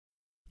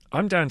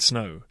I'm Dan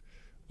Snow.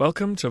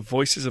 Welcome to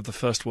Voices of the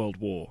First World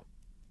War.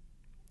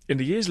 In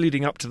the years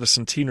leading up to the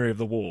centenary of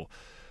the war,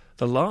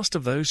 the last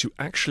of those who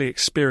actually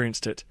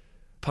experienced it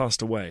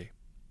passed away.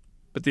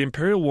 But the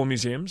Imperial War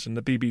Museums and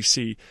the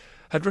BBC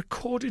had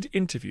recorded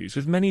interviews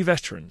with many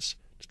veterans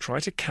to try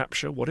to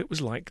capture what it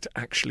was like to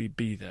actually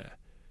be there.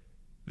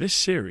 This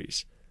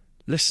series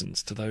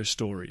listens to those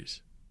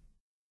stories.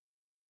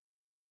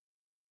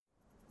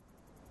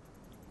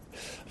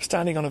 I'm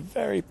standing on a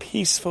very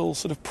peaceful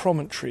sort of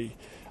promontory.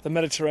 The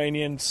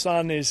Mediterranean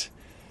sun is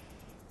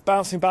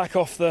bouncing back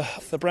off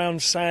the brown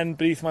sand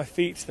beneath my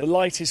feet. The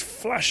light is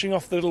flashing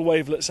off the little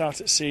wavelets out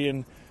at sea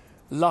and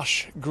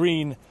lush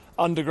green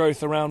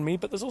undergrowth around me,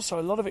 but there's also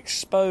a lot of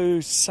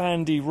exposed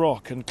sandy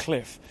rock and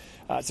cliff.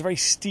 It's a very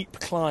steep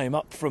climb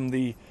up from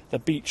the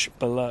beach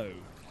below.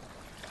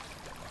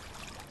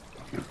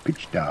 It was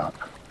pitch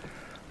dark.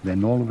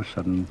 Then all of a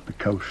sudden the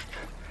coast,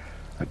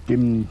 a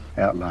dim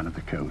outline of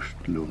the coast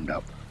loomed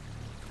up.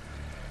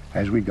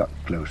 As we got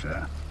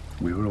closer,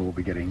 we were all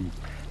getting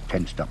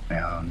tensed up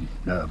now and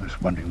nervous,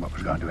 wondering what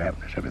was going to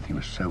happen as everything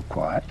was so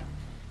quiet.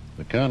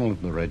 The colonel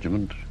of the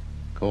regiment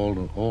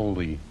called all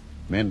the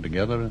men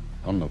together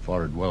on the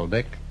forward well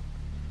deck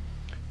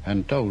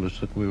and told us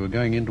that we were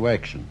going into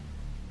action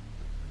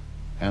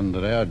and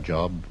that our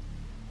job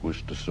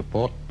was to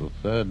support the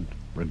 3rd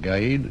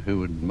Brigade who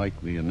would make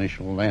the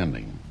initial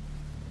landing.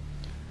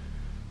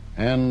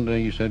 And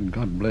he said,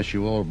 "God bless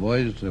you all,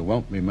 boys, there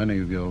won't be many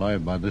of you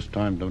alive by this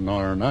time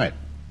tomorrow night,"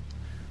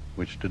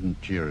 which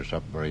didn't cheer us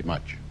up very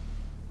much.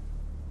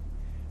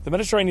 The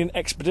Mediterranean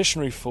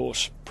Expeditionary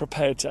Force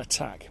prepared to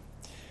attack.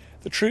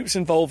 The troops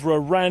involved were a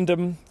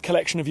random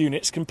collection of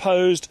units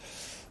composed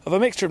of a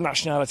mixture of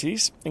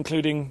nationalities,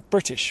 including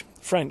British,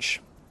 French,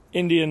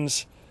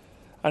 Indians,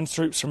 and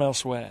troops from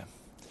elsewhere.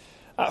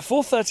 At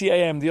 4:30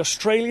 a.m, the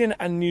Australian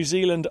and New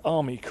Zealand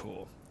Army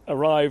Corps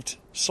arrived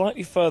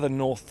slightly further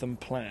north than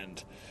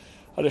planned,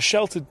 at a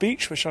sheltered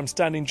beach which I'm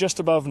standing just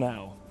above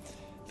now,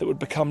 that would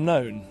become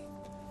known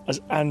as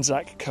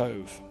Anzac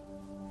Cove.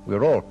 We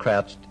were all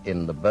crouched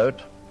in the boat.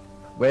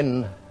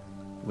 When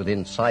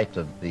within sight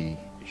of the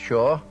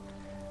shore,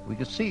 we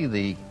could see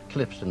the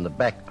cliffs in the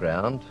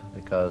background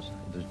because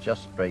it was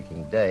just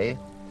breaking day.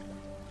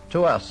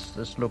 To us,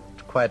 this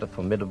looked quite a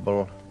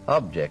formidable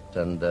object,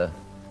 and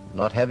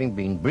not having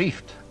been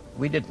briefed,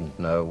 we didn't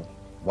know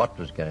what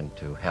was going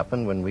to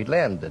happen when we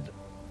landed.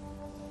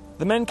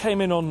 The men came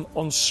in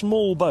on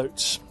small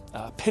boats,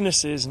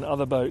 pinnaces and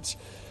other boats,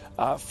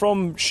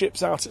 from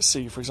ships out at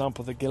sea, for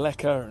example, the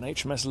Gallipoli and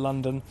HMS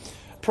London.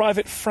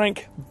 Private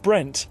Frank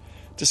Brent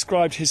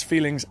described his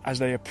feelings as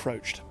they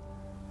approached.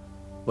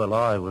 Well,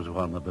 I was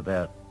one of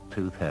about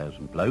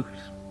 2,000 blokes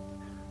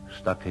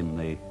stuck in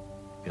the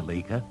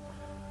Gallipoli.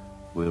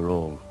 We were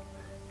all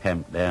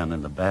camped down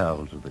in the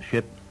bowels of the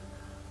ship,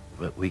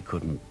 but we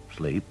couldn't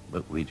sleep,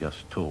 but we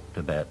just talked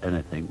about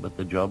anything but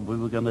the job we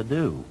were going to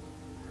do.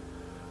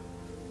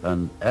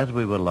 And as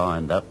we were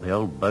lined up, the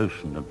old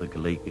bosun of the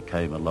Gallipoli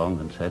came along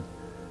and said,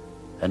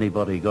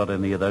 "Anybody got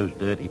any of those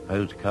dirty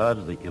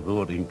postcards that you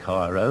bought in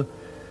Cairo?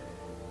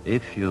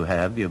 If you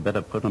have, you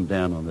better put them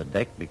down on the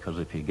deck, because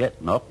if you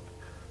get knocked,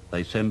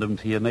 they send them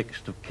to your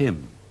next of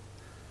kin."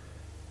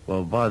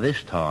 Well, by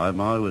this time,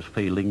 I was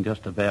feeling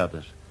just about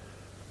as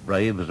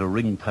brave as a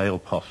ringtail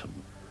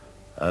possum,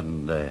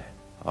 and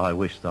I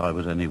wished I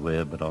was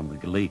anywhere but on the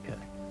Gallipoli.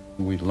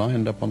 We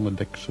lined up on the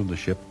decks of the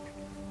ship.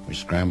 We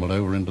scrambled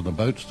over into the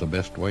boats the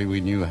best way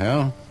we knew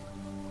how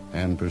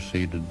and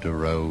proceeded to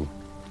row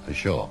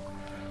ashore.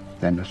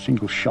 Then a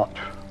single shot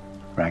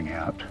rang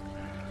out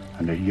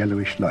and a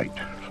yellowish light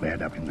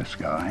flared up in the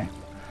sky.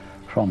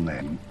 From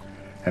then,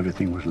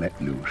 everything was let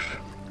loose.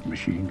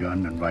 Machine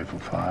gun and rifle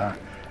fire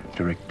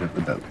directed at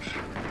the boats.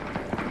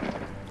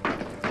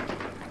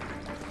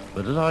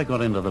 But as I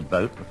got into the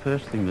boat, the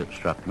first thing that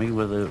struck me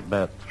were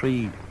about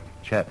 3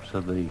 chaps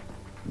of the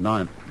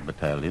 9th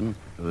Battalion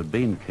who had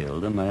been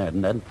killed, and they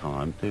hadn't had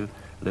time to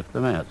lift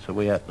them out. So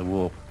we had to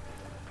walk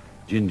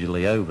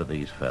gingerly over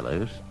these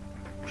fellows.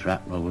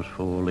 Shrapnel was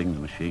falling,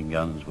 the machine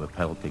guns were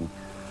pelting,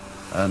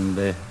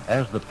 and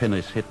as the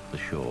pinnace hit the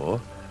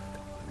shore,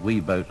 we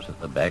boats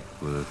at the back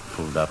were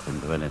pulled up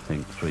into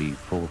anything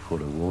 3-4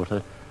 foot of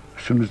water.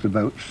 As soon as the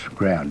boats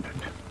grounded,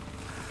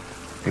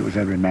 it was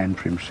every man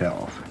for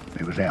himself.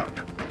 It was out.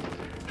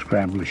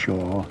 Scramble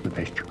ashore the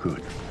best you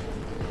could.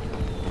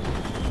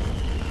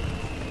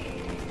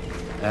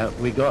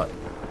 We got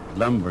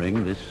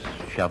lumbering this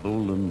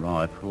shovel and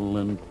rifle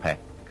and pack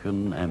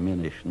and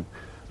ammunition.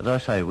 As I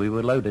say, we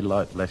were loaded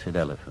like blessed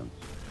elephants.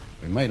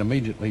 We made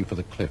immediately for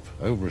the cliff,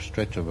 over a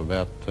stretch of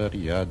about 30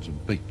 yards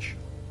of beach,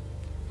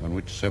 on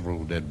which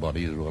several dead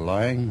bodies were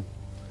lying,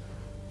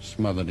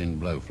 smothered in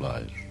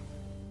blowflies.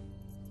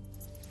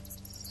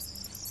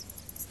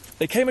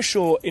 They came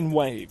ashore in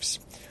waves.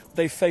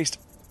 They faced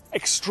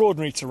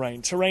extraordinary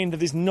terrain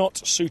that is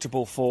not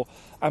suitable for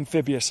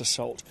amphibious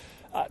assault.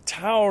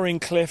 Towering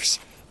cliffs,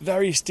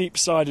 very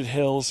steep-sided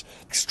hills,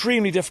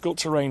 extremely difficult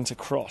terrain to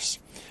cross.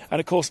 And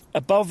of course,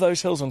 above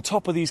those hills, on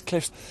top of these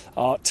cliffs,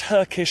 are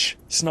Turkish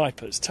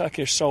snipers,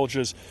 Turkish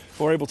soldiers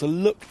who are able to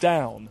look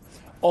down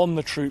on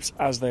the troops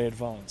as they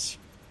advance.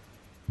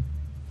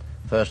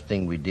 First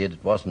thing we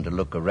did wasn't to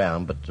look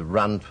around, but to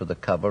run for the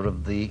cover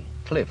of the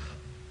cliff.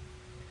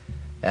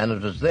 And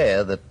it was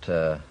there that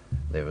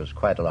there was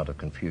quite a lot of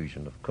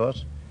confusion, of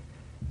course,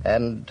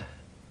 and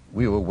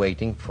we were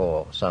waiting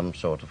for some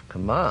sort of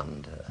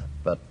command,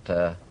 but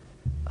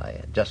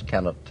I just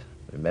cannot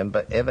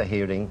remember ever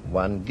hearing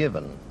one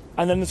given.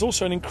 And then there's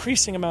also an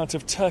increasing amount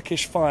of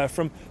Turkish fire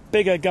from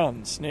bigger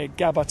guns near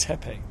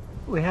Gallipoli.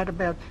 We had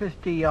about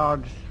 50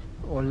 yards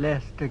or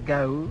less to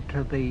go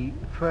to the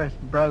first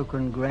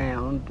broken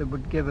ground that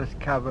would give us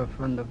cover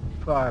from the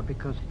fire,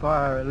 because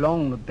fire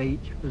along the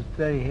beach was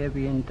very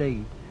heavy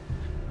indeed.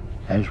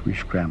 As we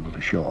scrambled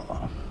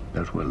ashore,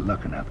 those were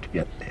lucky enough to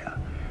get there,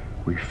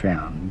 we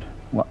found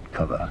what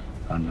cover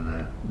under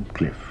the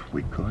cliff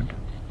we could.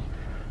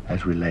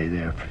 As we lay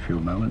there for a few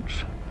moments,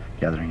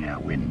 gathering our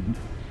wind,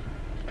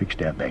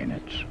 fixed our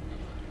bayonets.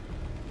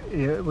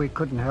 We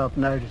couldn't help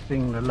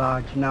noticing the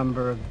large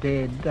number of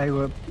dead. They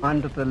were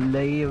under the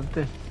lee of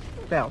this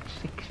about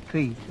 6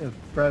 feet of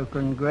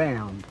broken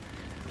ground.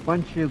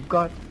 Once you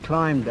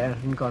climbed that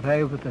and got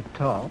over the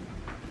top,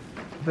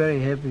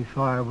 very heavy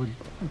fire would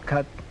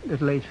cut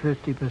at least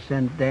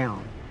 50%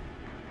 down.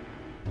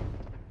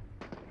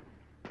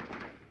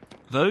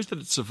 Those that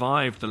had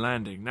survived the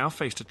landing now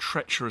faced a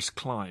treacherous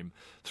climb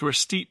through a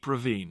steep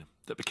ravine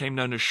that became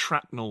known as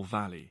Shrapnel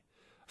Valley,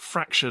 a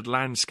fractured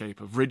landscape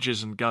of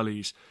ridges and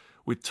gullies,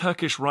 with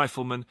Turkish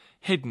riflemen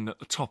hidden at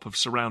the top of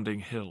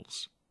surrounding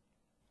hills.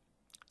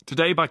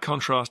 Today, by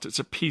contrast, it's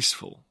a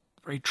peaceful,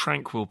 very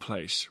tranquil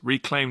place,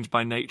 reclaimed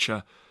by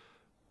nature,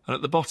 and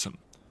at the bottom,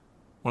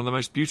 one of the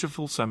most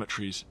beautiful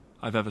cemeteries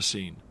I've ever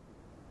seen.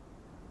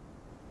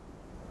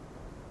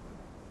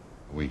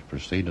 We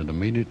proceeded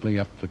immediately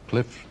up the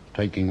cliff,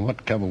 taking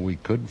what cover we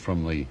could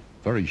from the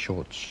very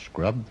short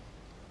scrub,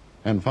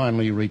 and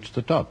finally reached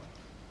the top.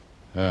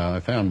 I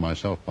found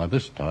myself by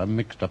this time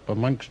mixed up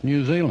amongst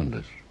New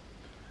Zealanders.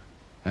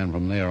 And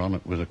from there on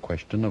it was a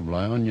question of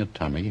lie on your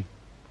tummy,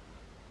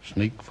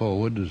 sneak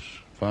forward as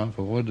far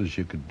forward as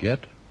you could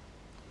get,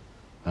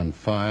 and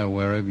fire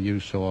wherever you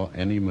saw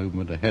any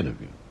movement ahead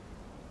of you.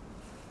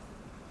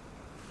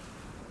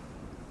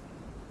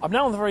 I'm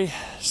now on the very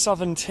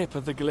southern tip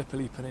of the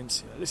Gallipoli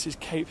Peninsula. This is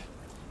Cape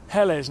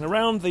Helles, and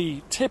around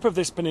the tip of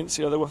this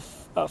peninsula there were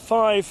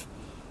 5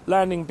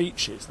 landing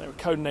beaches. They were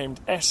codenamed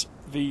S,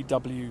 V,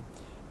 W,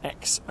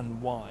 X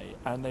and Y,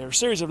 and they were a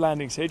series of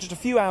landings here just a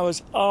few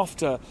hours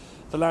after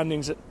the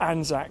landings at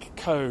Anzac,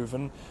 Cove,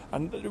 and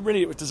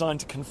really it was designed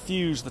to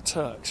confuse the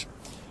Turks.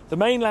 The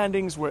main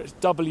landings were at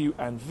W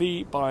and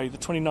V by the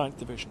 29th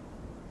Division.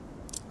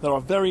 There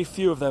are very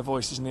few of their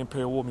voices in the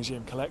Imperial War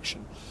Museum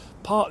collection,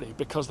 partly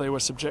because they were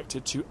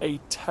subjected to a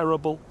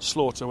terrible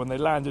slaughter when they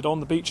landed on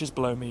the beaches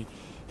below me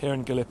here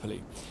in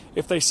Gallipoli.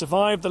 If they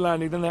survived the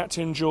landing, then they had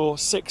to endure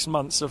 6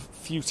 months of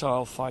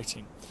futile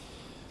fighting.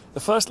 The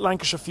 1st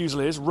Lancashire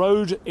Fusiliers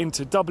rode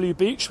into W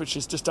Beach, which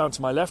is just down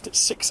to my left, at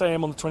 6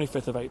 a.m. on the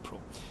 25th of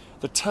April.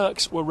 The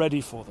Turks were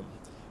ready for them.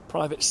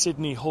 Private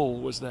Sidney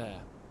Hall was there.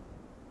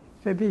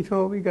 So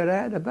before we got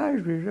out of the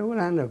boat, we was all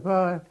under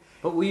fire.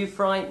 But were you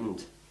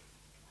frightened?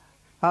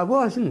 I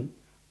wasn't.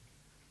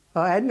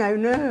 I had no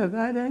nerve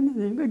about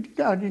anything,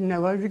 but I didn't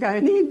know what I was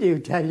going into, to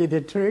tell you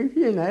the truth,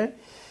 you know.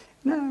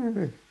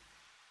 No.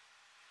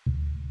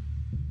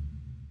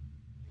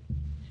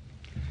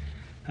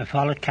 I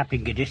followed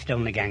Captain Giddis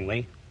down the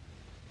gangway,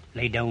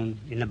 lay down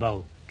in the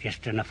bow,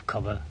 just enough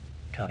cover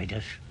to hide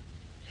us.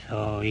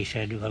 So he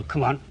said, well,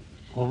 come on,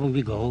 over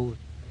we go.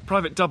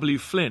 Private W.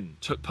 Flynn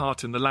took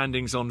part in the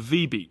landings on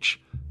V Beach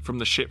from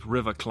the ship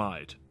River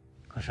Clyde.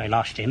 Because I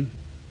lost him,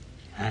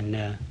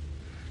 and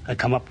I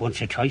come up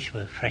once or twice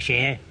for fresh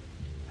air,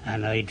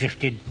 and I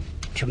drifted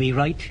to me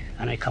right,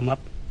 and I come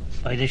up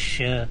by this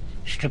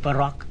strip of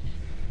rock,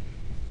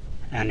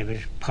 and it was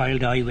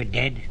piled high with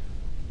dead.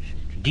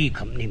 D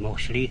Company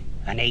mostly,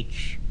 and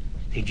H,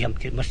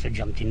 must have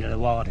jumped into the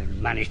water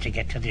and managed to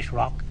get to this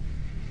rock,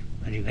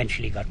 but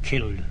eventually got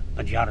killed,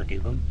 majority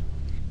of them.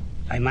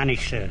 I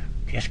managed to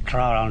just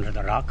crawl onto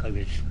the rock. I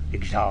was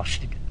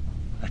exhausted.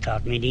 I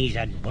thought my knees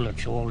had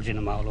bullet holes in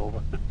them all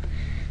over,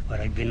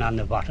 where I'd been on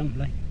the bottom,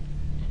 like.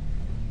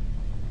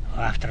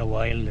 After a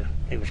while,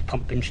 they was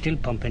still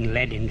pumping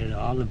lead into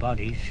all the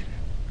bodies,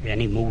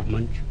 any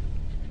movement.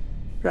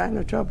 Right on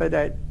the top of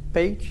that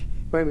beach,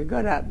 when we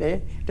got up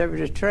there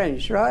was a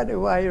trench right the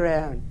way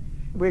round.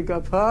 We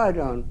got fired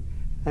on,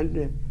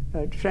 and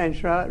a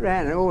trench right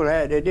round, and all I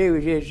had to do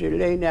was just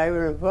lean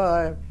over and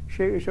fire,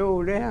 shoot us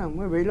all down.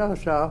 Well, we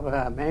lost half of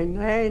our men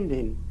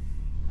landing.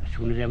 As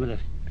soon as them the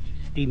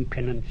steam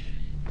pennants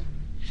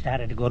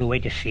started to go away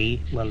to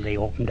sea, well, they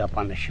opened up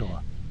on the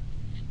shore.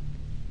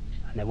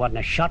 And there wasn't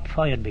a shot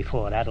fired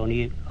before that,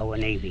 only our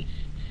Navy.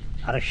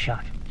 Not a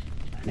shot.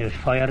 And they was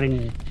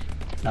firing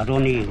not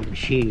only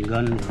machine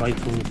guns,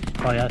 rifle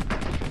fire,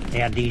 They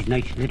had these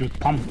nice little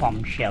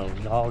pom-pom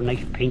shells, all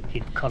nice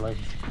painted colours,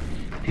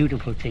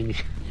 beautiful things.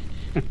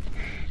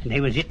 And they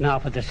was hitting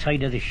off at the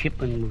side of the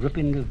ship and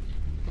ripping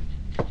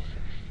the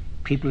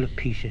people to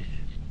pieces.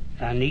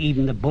 And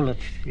even the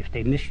bullets, if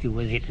they missed you,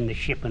 was hitting the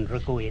ship and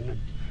going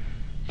and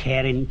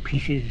tearing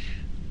pieces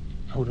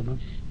out of them.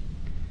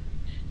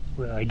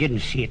 Well, I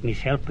didn't see it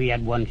myself, but we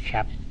had one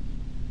chap,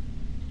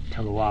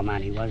 tug-of-war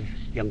man he was,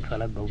 young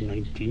fella, about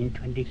 19,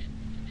 20,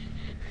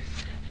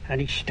 had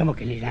his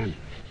stomach in his hand.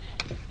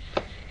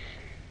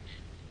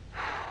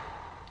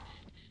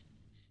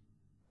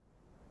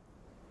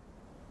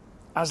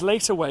 As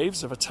later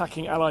waves of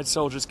attacking Allied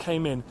soldiers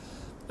came in,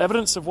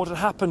 evidence of what had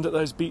happened at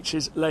those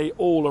beaches lay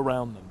all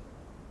around them.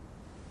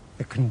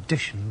 The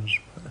conditions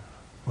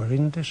were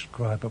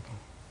indescribable.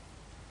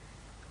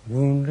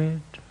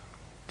 Wounded,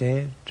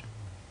 dead,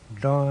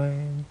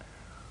 dying,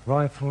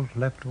 rifles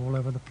left all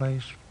over the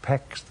place,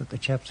 packs that the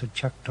chaps had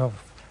chucked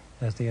off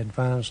as they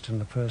advanced in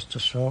the first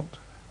assault.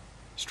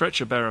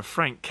 Stretcher bearer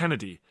Frank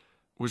Kennedy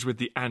was with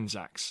the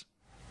Anzacs.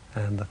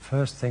 And the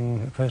first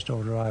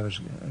order I was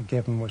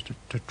given was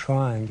to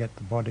try and get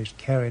the bodies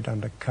carried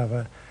under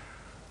cover.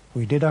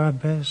 We did our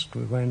best,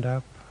 we went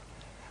up,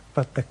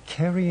 but the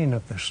carrying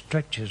of the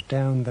stretchers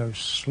down those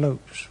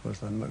slopes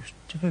was the most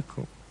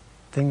difficult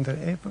thing that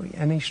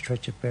any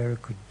stretcher bearer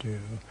could do.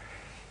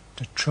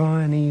 To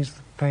try and ease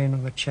the pain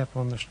of the chap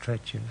on the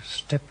stretcher,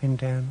 stepping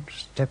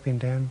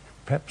down,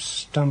 perhaps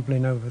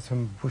stumbling over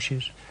some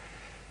bushes.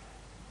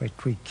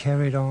 But we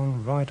carried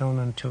on, right on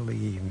until the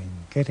evening,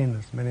 getting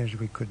as many as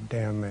we could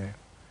down there.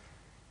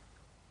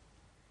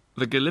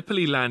 The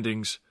Gallipoli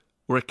landings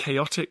were a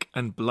chaotic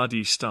and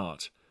bloody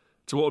start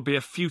to what would be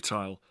a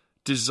futile,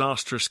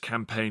 disastrous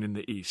campaign in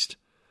the east.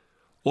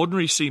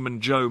 Ordinary seaman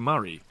Joe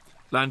Murray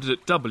landed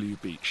at W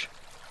Beach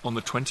on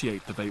the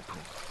 28th of April.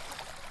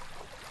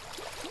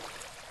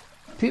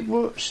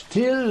 People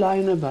still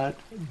lying about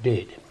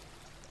dead.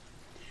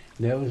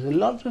 There was a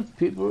lot of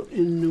people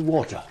in the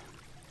water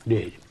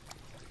dead.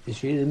 You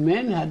see, the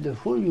men had the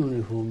full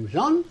uniforms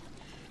on,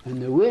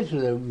 and the weight of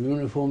the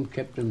uniform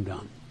kept them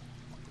down.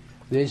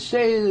 They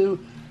say the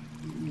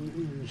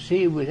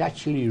sea was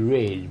actually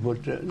red,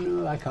 but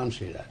no, I can't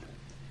say that.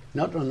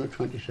 Not on the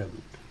 27th,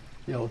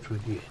 or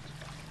 28th.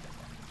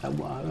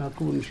 I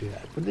couldn't say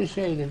that. But they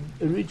say that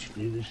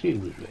originally the sea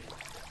was red.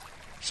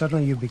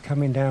 Suddenly you'd be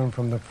coming down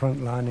from the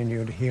front line and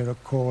you'd hear a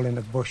call in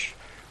a bush,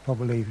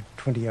 probably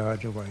 20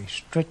 yards away.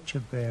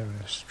 Stretcher bearer,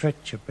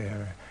 stretcher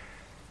bearer.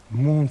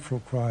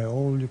 Mournful cry.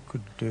 All you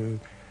could do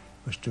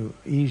was to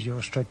ease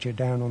your stretcher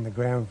down on the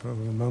ground for a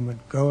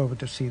moment, go over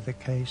to see the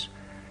case,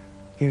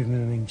 give him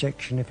an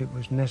injection if it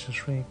was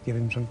necessary, give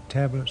him some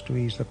tablets to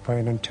ease the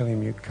pain and tell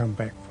him you'd come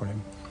back for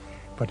him.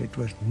 But it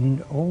was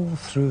all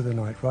through the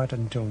night, right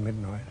until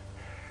midnight.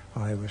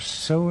 I was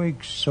so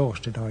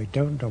exhausted, I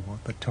don't know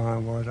what the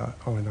time was.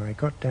 When I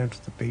got down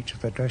to the beach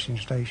of the dressing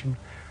station,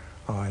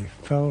 I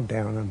fell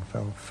down and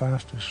fell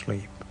fast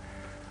asleep.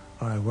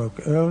 I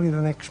woke early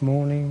the next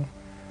morning,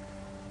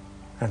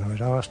 and I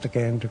was asked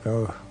again to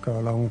go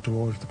along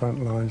towards the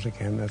front lines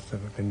again, as there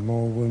had been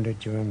more wounded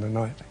during the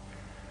night.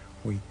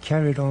 We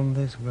carried on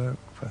this work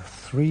for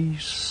 3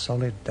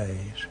 solid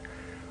days,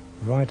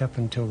 right up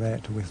until they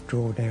had to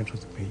withdraw down to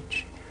the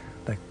beach.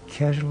 The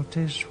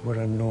casualties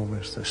were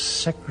enormous, the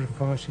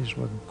sacrifices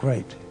were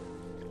great.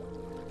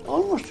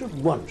 Almost at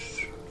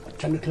once, at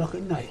 10 o'clock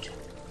at night,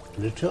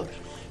 the Turks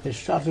had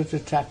started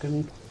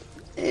attacking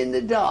in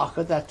the dark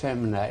at that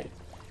time of night.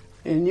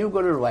 And you've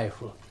got a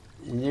rifle,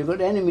 and you've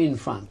got enemy in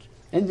front.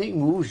 Anything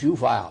moves, you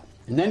fire.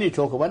 And then you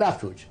talk about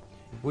afterwards.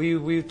 Were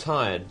you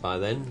tired by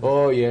then?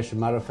 Oh, yes. As a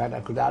matter of fact, I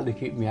could hardly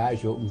keep my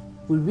eyes open.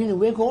 We'd been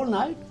awake all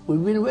night.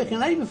 We'd been awake the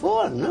night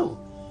before, no.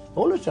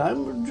 All the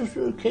time, just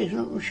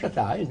occasional shut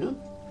eye, you know.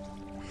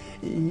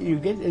 You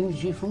get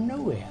energy from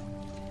nowhere.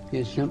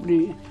 You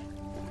simply,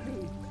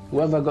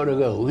 where have I got to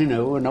go, you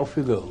know, and off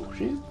you go,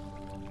 see?